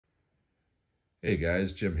Hey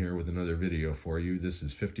guys, Jim here with another video for you. This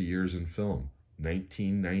is 50 Years in Film,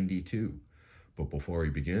 1992. But before we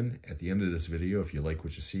begin, at the end of this video, if you like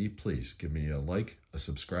what you see, please give me a like, a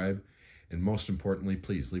subscribe, and most importantly,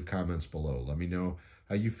 please leave comments below. Let me know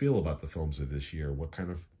how you feel about the films of this year,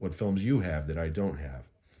 what films you have that I don't have,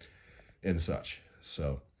 and such.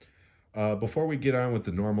 So, before we get on with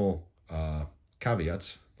the normal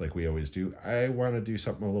caveats, like we always do, I want to do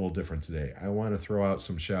something a little different today. I want to throw out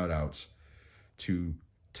some shout outs to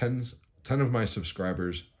 10 of my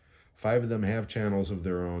subscribers. 5 of them have channels of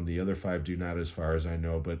their own. The other 5 do not, as far as I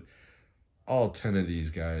know, but all 10 of these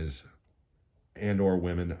guys and or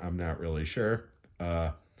women, I'm not really sure,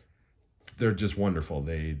 they're just wonderful.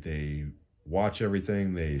 They watch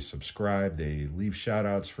everything, they subscribe, they leave shout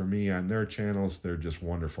outs for me on their channels. They're just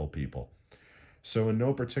wonderful people. So in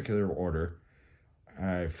no particular order,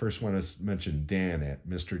 I first want to mention Dan at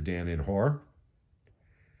Mr. Dan in Horror,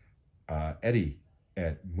 Eddie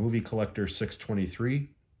at Movie Collector 623,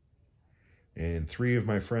 and 3 of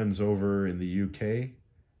my friends over in the UK,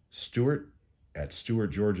 Stuart at Stuart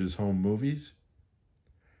George's Home Movies,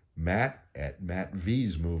 Matt at Matt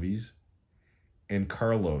V's Movies, and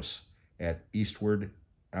Carlos at Eastwood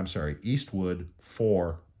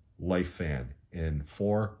 4 Life Fan, and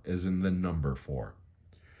 4 as in the number 4.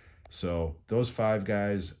 So those 5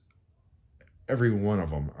 guys, every one of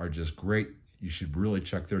them are just great. You should really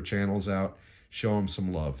check their channels out. Show them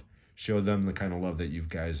some love. Show them the kind of love that you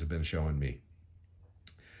guys have been showing me.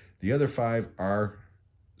 The other 5 are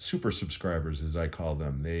super subscribers, as I call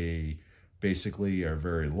them. They basically are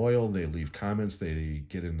very loyal. They leave comments. They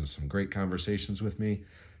get into some great conversations with me.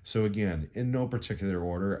 So again, in no particular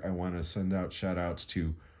order, I want to send out shout outs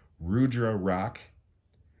to Rudra Rock,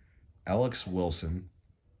 Alex Wilson,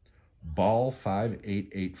 Ball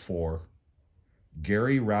 5884,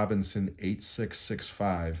 Gary Robinson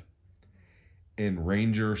 8665, and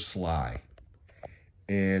Ranger Sly.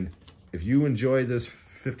 And if you enjoy this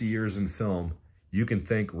 50 Years in Film, you can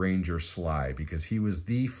thank Ranger Sly, because he was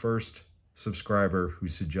the first subscriber who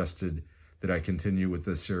suggested that I continue with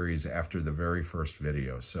this series after the very first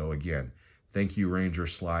video. So again, thank you, Ranger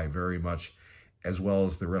Sly, very much, as well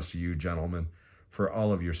as the rest of you gentlemen, for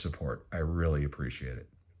all of your support. I really appreciate it.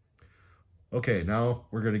 Okay, now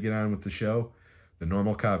we're going to get on with the show. The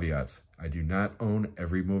normal caveats. I do not own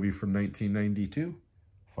every movie from 1992.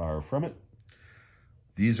 Far from it.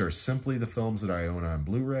 These are simply the films that I own on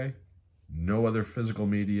Blu-ray. No other physical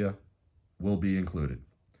media will be included.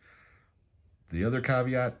 The other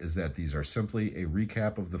caveat is that these are simply a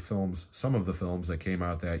recap of the films, some of the films that came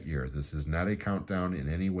out that year. This is not a countdown in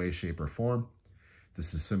any way, shape, or form.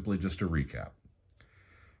 This is simply just a recap.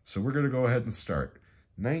 So we're going to go ahead and start.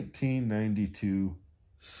 1992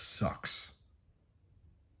 sucks.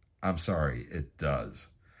 I'm sorry, it does.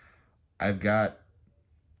 I've got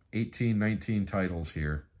 18, 19 titles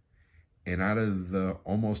here, and out of the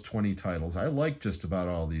almost 20 titles, I like just about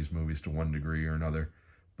all these movies to one degree or another,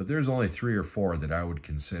 but there's only 3 or 4 that I would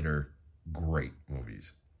consider great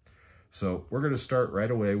movies. So we're going to start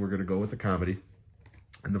right away. We're going to go with a comedy,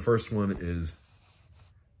 and the first one is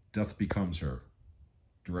Death Becomes Her,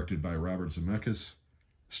 directed by Robert Zemeckis,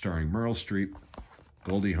 starring Meryl Streep,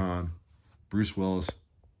 Goldie Hawn, Bruce Willis,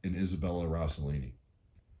 and Isabella Rossellini.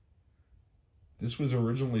 This was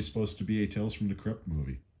originally supposed to be a Tales from the Crypt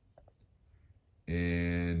movie.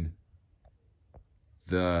 And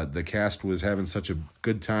the cast was having such a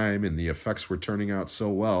good time and the effects were turning out so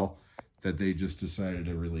well that they just decided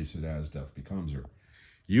to release it as Death Becomes Her.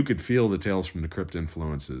 You could feel the Tales from the Crypt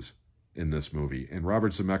influences in this movie. And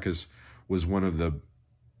Robert Zemeckis was one of the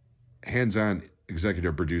hands-on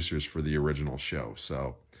executive producers for the original show.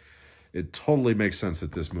 So it totally makes sense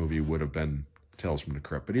that this movie would have been Tales from the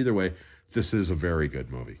Crypt. But either way, this is a very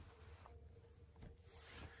good movie.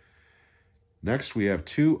 Next, we have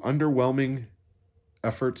 2 underwhelming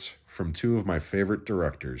efforts from 2 of my favorite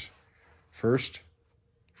directors. First,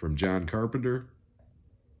 from John Carpenter,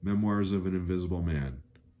 Memoirs of an Invisible Man,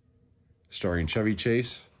 starring Chevy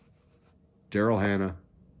Chase, Daryl Hannah,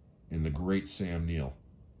 and the great Sam Neill.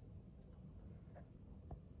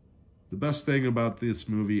 The best thing about this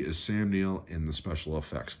movie is Sam Neill and the special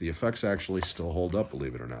effects. The effects actually still hold up,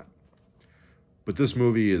 believe it or not. But this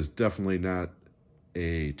movie is definitely not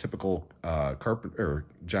a typical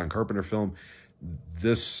John Carpenter film.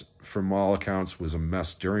 This, from all accounts, was a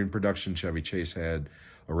mess during production. Chevy Chase had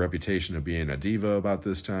a reputation of being a diva about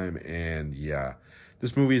this time. And yeah,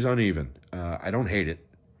 this movie is uneven. I don't hate it,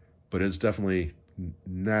 but it's definitely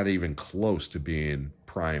not even close to being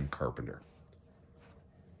prime Carpenter.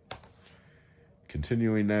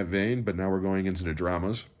 Continuing that vein, but now we're going into the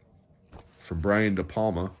dramas. From Brian De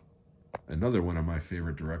Palma, another one of my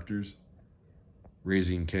favorite directors,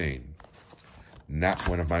 Raising Cain. Not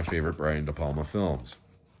one of my favorite Brian De Palma films.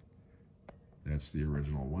 That's the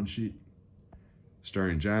original one sheet.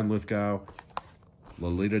 Starring John Lithgow,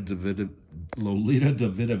 Lolita Davidovich,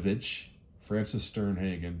 Francis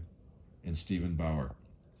Sternhagen, and Stephen Bauer.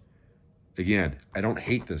 Again, I don't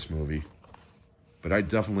hate this movie, but I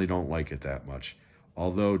definitely don't like it that much.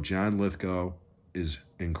 Although John Lithgow is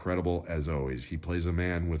incredible as always. He plays a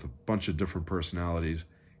man with a bunch of different personalities,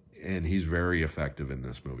 and he's very effective in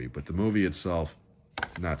this movie. But the movie itself,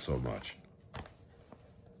 not so much.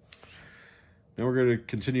 Now we're going to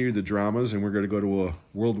continue the dramas, and we're going to go to a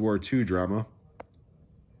World War II drama,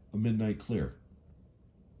 A Midnight Clear.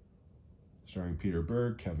 Starring Peter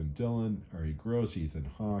Berg, Kevin Dillon, Ari Gross, Ethan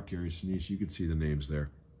Hawke, Gary Sinise. You can see the names there.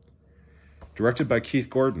 Directed by Keith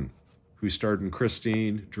Gordon, who starred in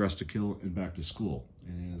Christine, Dressed to Kill, and Back to School,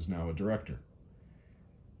 and is now a director.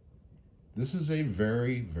 This is a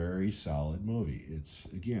very, very solid movie.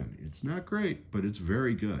 It's not great, but it's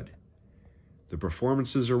very good. The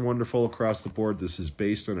performances are wonderful across the board. This is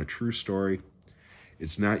based on a true story.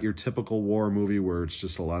 It's not your typical war movie where it's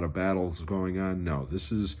just a lot of battles going on. No,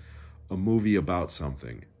 this is a movie about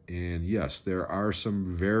something. And yes, there are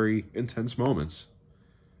some very intense moments,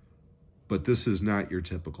 but this is not your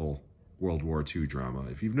typical World War II drama.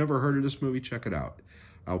 If you've never heard of this movie, check it out.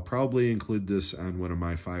 I'll probably include this on one of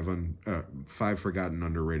my five forgotten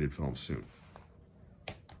underrated films soon.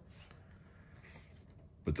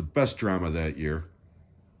 But the best drama that year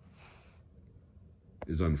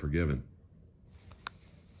is Unforgiven.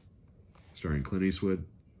 Starring Clint Eastwood,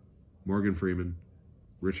 Morgan Freeman,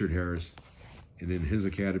 Richard Harris, and in his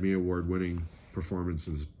Academy Award-winning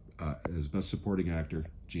performances as Best Supporting Actor,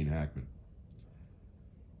 Gene Hackman.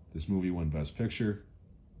 This movie won Best Picture,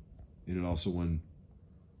 and it also won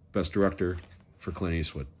Best Director for Clint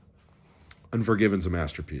Eastwood. Unforgiven's a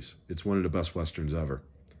masterpiece. It's one of the best Westerns ever.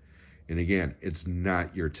 And again, it's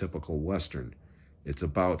not your typical Western. It's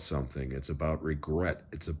about something. It's about regret.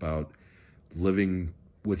 It's about living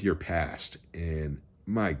with your past. And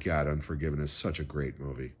my God, Unforgiven is such a great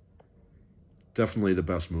movie. Definitely the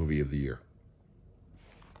best movie of the year.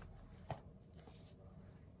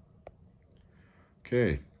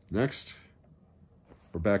 Okay, next,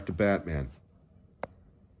 we're back to Batman.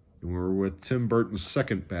 And we're with Tim Burton's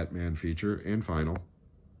second Batman feature and final,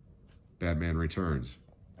 Batman Returns.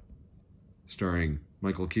 Starring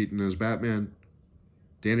Michael Keaton as Batman,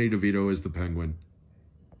 Danny DeVito as the Penguin,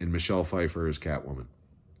 and Michelle Pfeiffer as Catwoman.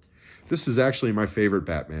 This is actually my favorite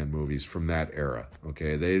Batman movies from that era,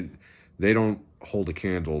 okay? They don't hold a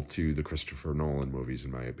candle to the Christopher Nolan movies,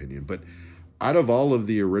 in my opinion. But out of all of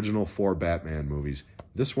the original 4 Batman movies,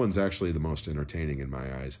 this one's actually the most entertaining in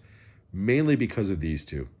my eyes, mainly because of these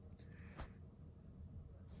two.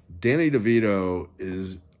 Danny DeVito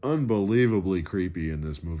is unbelievably creepy in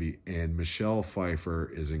this movie, and Michelle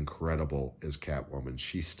Pfeiffer is incredible as Catwoman.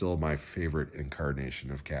 She's still my favorite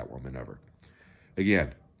incarnation of Catwoman ever.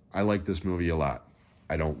 Again, I like this movie a lot.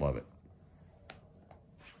 I don't love it.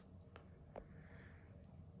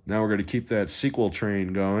 Now we're going to keep that sequel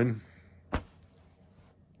train going.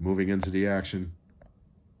 Moving into the action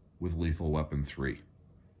with Lethal Weapon 3.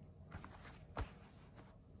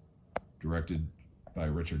 Directed by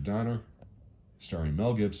Richard Donner, starring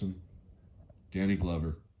Mel Gibson, Danny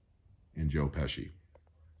Glover, and Joe Pesci.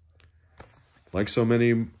 Like so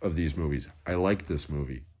many of these movies, I like this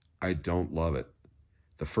movie. I don't love it.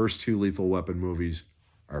 The first 2 Lethal Weapon movies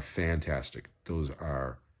are fantastic. Those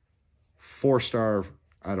are 4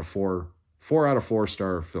 out of 4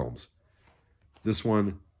 star films. This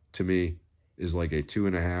one, to me, is like a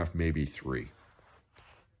 2.5, maybe 3.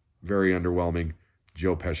 Very underwhelming.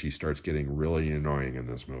 Joe Pesci starts getting really annoying in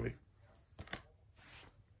this movie.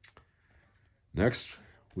 Next,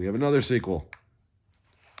 we have another sequel.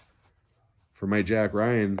 For my Jack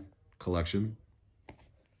Ryan collection.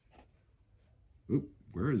 Oop,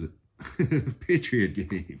 where is it? Patriot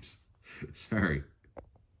Games. Sorry.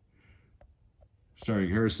 Starring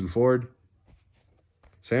Harrison Ford,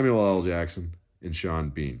 Samuel L. Jackson, and Sean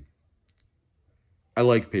Bean. I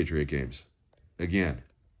like Patriot Games. Again,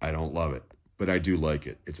 I don't love it, but I do like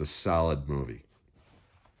it. It's a solid movie.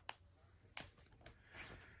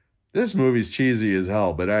 This movie's cheesy as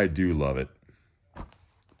hell, but I do love it.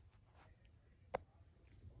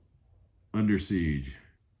 Under Siege.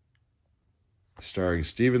 Starring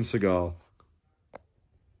Steven Seagal,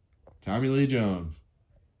 Tommy Lee Jones,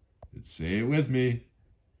 and say it with me,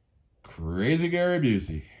 Crazy Gary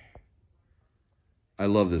Busey. I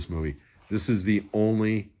love this movie. This is the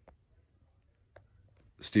only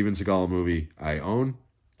Steven Seagal movie I own.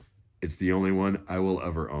 It's the only one I will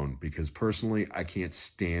ever own because personally, I can't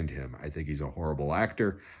stand him. I think he's a horrible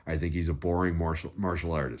actor. I think he's a boring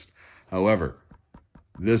martial artist. However,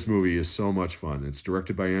 this movie is so much fun. It's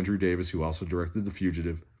directed by Andrew Davis, who also directed The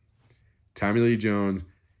Fugitive. Tommy Lee Jones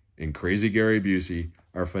and Crazy Gary Busey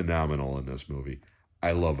are phenomenal in this movie.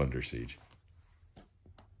 I love Under Siege.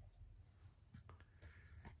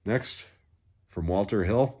 Next, from Walter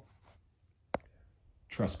Hill,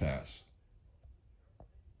 Trespass.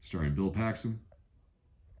 Starring Bill Paxton,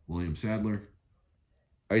 William Sadler,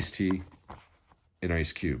 Ice-T, and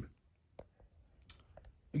Ice Cube.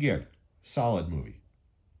 Again, solid movie.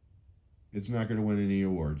 It's not going to win any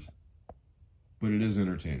awards, but it is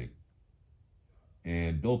entertaining.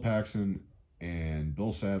 And Bill Paxton and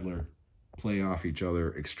Bill Sadler play off each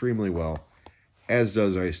other extremely well, as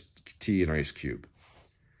does Ice-T and Ice Cube.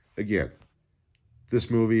 Again, this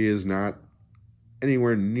movie is not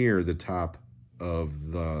anywhere near the top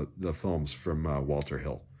of the films from Walter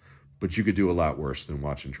Hill, but you could do a lot worse than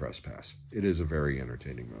watching Trespass. It is a very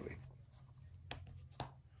entertaining movie.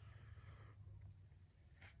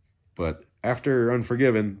 But after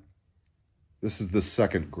Unforgiven, this is the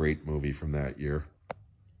second great movie from that year.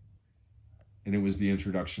 And it was the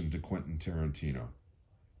introduction to Quentin Tarantino.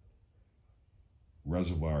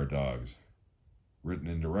 Reservoir Dogs. Written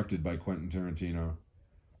and directed by Quentin Tarantino.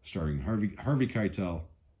 Starring Harvey Keitel,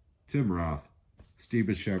 Tim Roth, Steve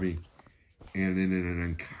Buscemi, and in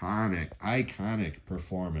an iconic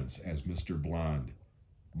performance as Mr. Blonde,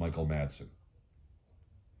 Michael Madsen.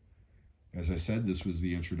 As I said, this was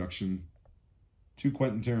the introduction to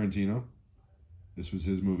Quentin Tarantino. This was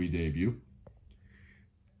his movie debut.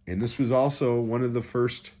 And this was also one of the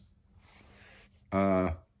first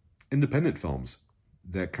independent films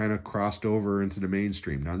that kind of crossed over into the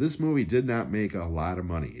mainstream. Now, this movie did not make a lot of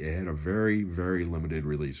money. It had a very, very limited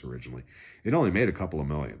release originally. It only made a couple of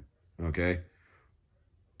million, okay?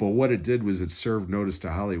 But what it did was it served notice to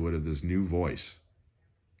Hollywood of this new voice.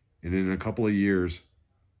 And in a couple of years,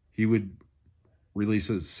 he would release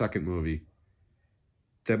a second movie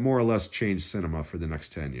that more or less changed cinema for the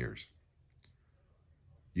next 10 years.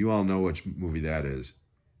 You all know which movie that is.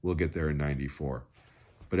 We'll get there in 94.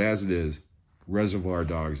 But as it is, Reservoir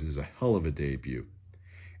Dogs is a hell of a debut.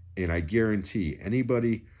 And I guarantee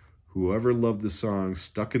anybody who ever loved the song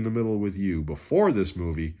Stuck in the Middle with You before this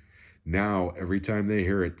movie, now every time they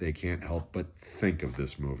hear it, they can't help but think of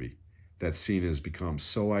this movie. That scene has become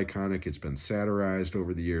so iconic. It's been satirized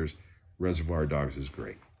over the years. Reservoir Dogs is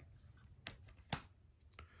great.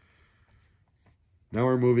 Now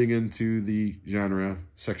we're moving into the genre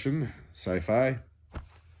section, sci-fi.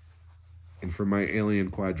 And for my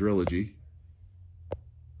Alien quadrilogy,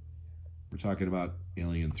 we're talking about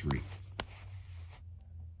Alien 3.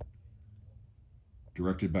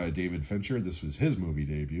 Directed by David Fincher, this was his movie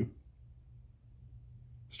debut.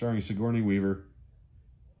 Starring Sigourney Weaver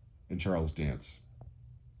and Charles Dance.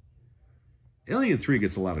 Alien 3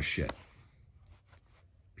 gets a lot of shit.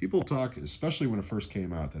 People talk, especially when it first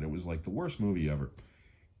came out, that it was like the worst movie ever.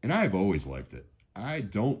 And I've always liked it. I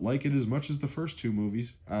don't like it as much as the first two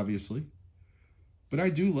movies, obviously. But I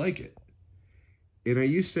do like it. And I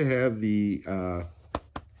used to have the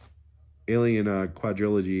Alien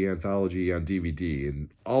quadrilogy anthology on DVD.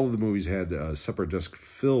 And all of the movies had a separate disc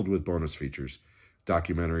filled with bonus features,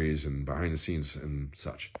 documentaries and behind the scenes and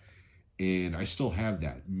such. And I still have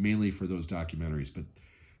that, mainly for those documentaries. But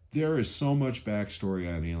there is so much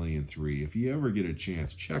backstory on Alien 3. If you ever get a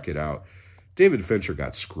chance, check it out. David Fincher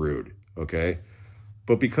got screwed, okay?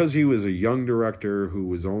 But because he was a young director who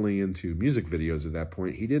was only into music videos at that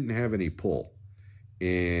point, he didn't have any pull.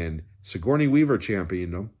 And Sigourney Weaver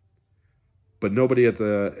championed him, but nobody at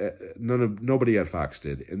Fox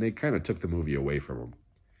did, and they kind of took the movie away from him.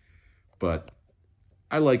 But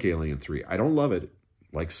I like Alien 3. I don't love it,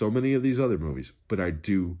 like so many of these other movies, but I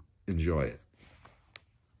do enjoy it.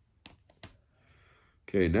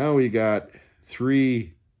 Okay, now we got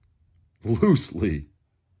 3 loosely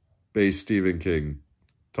based Stephen King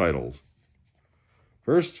titles.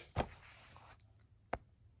 First,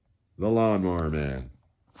 The Lawnmower Man.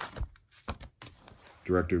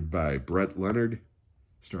 Directed by Brett Leonard,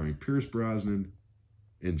 starring Pierce Brosnan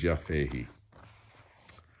and Jeff Fahey.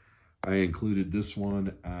 I included this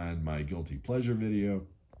one on my Guilty Pleasure video.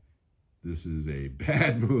 This is a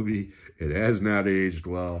bad movie. It has not aged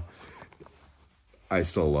well. I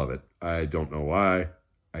still love it. I don't know why.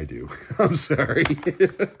 I do. I'm sorry.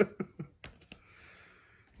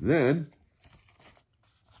 Then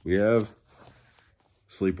we have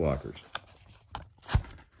Sleepwalkers.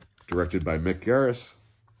 Directed by Mick Garris.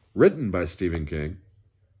 Written by Stephen King.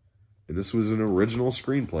 And this was an original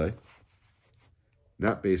screenplay.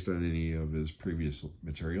 not based on any of his previous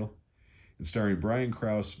material, and starring Brian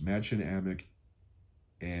Krause, Madchen Amick,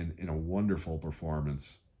 and in a wonderful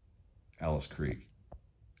performance, Alice Krige.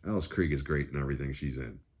 Alice Krige is great in everything she's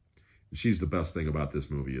in. And she's the best thing about this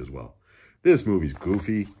movie as well. This movie's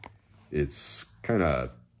goofy. It's kind of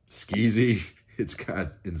skeezy. It's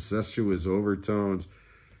got incestuous overtones.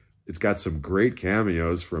 It's got some great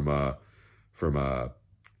cameos from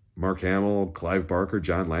Mark Hamill, Clive Barker,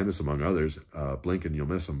 John Landis, among others. Blink and you'll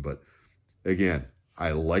miss them. But again,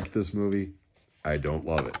 I like this movie. I don't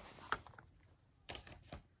love it.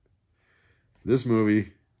 This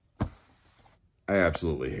movie, I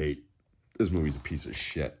absolutely hate. This movie's a piece of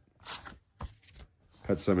shit.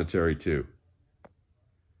 Pet Sematary 2.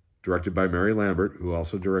 Directed by Mary Lambert, who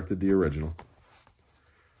also directed the original.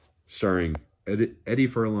 Starring Eddie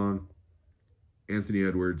Furlong, Anthony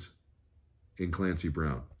Edwards, and Clancy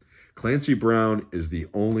Brown. Clancy Brown is the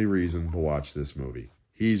only reason to watch this movie.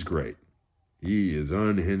 He's great. He is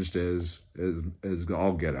unhinged as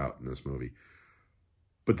all get out in this movie.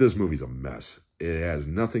 But this movie's a mess. It has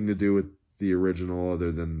nothing to do with the original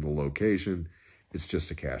other than the location. It's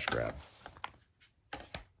just a cash grab.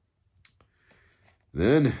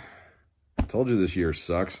 Then, I told you this year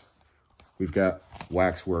sucks. We've got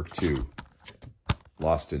Waxwork 2,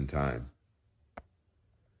 Lost in Time.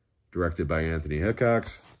 Directed by Anthony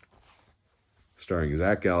Hickox. Starring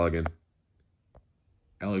Zach Galligan,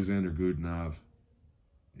 Alexander Godunov,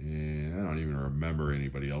 and I don't even remember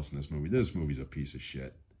anybody else in this movie. This movie's a piece of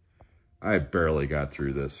shit. I barely got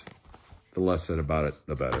through this. The less said about it,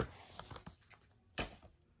 the better.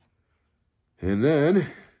 And then,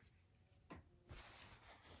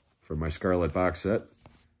 for my Scarlet box set,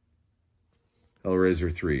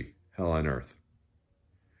 Hellraiser 3, Hell on Earth.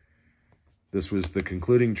 This was the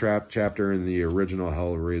concluding chapter in the original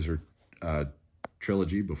Hellraiser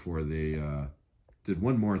trilogy before they did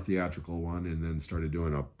one more theatrical one and then started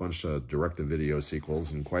doing a bunch of direct-to-video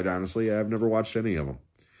sequels. And quite honestly, I've never watched any of them.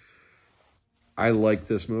 I like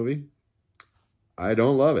this movie. I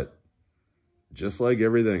don't love it. Just like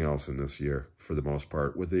everything else in this year, for the most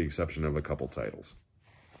part, with the exception of a couple titles.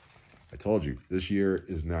 I told you, this year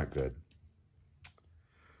is not good.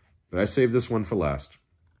 But I saved this one for last.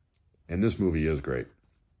 And this movie is great.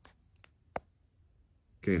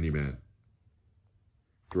 Candyman.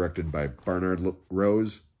 Directed by Bernard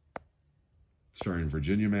Rose. Starring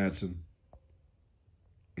Virginia Madsen.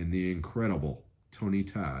 And the incredible Tony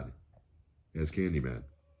Todd as Candyman.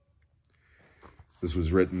 This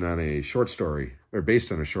was written on a short story, or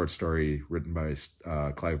based on a short story written by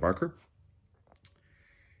Clive Barker.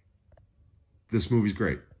 This movie's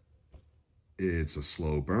great. It's a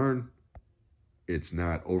slow burn. It's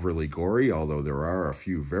not overly gory, although there are a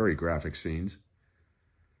few very graphic scenes.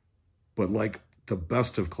 But like the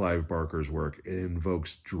best of Clive Barker's work, it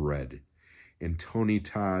invokes dread. And Tony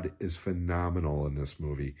Todd is phenomenal in this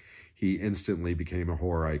movie. He instantly became a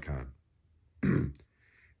horror icon.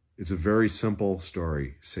 It's a very simple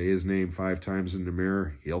story. Say his name 5 times in the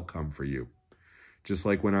mirror, he'll come for you. Just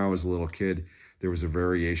like when I was a little kid, there was a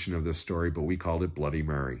variation of this story, but we called it Bloody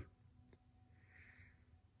Mary.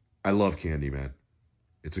 I love Candyman.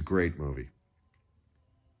 It's a great movie.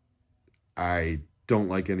 I don't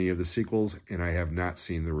like any of the sequels, and I have not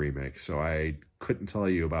seen the remake, so I couldn't tell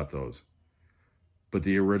you about those. But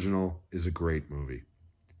the original is a great movie,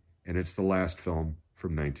 and it's the last film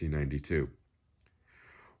from 1992.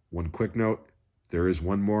 One quick note, there is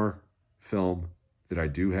one more film that I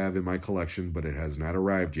do have in my collection, but it has not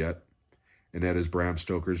arrived yet, and that is Bram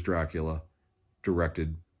Stoker's Dracula,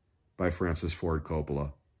 directed by Francis Ford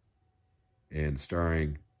Coppola, and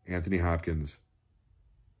starring Anthony Hopkins,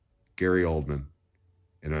 Gary Oldman,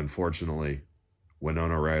 and unfortunately,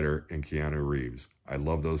 Winona Ryder and Keanu Reeves. I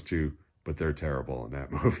love those two, but they're terrible in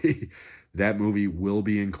that movie. That movie will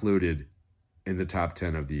be included in the top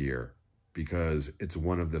 10 of the year because it's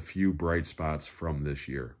one of the few bright spots from this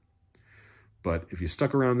year. But if you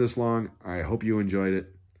stuck around this long, I hope you enjoyed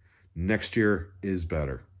it. Next year is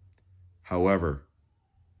better. However,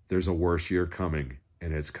 there's a worse year coming,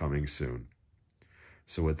 and it's coming soon.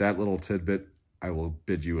 So with that little tidbit, I will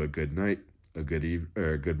bid you a good night, a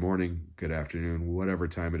good morning, good afternoon, whatever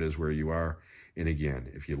time it is where you are. And again,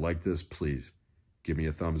 if you like this, please give me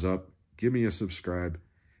a thumbs up, give me a subscribe,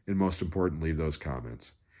 and most important, leave those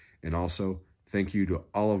comments. And also, thank you to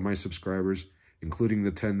all of my subscribers, including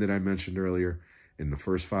the 10 that I mentioned earlier. In the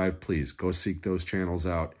first 5, please go seek those channels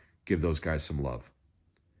out. Give those guys some love.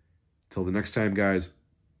 Till the next time, guys,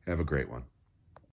 have a great one.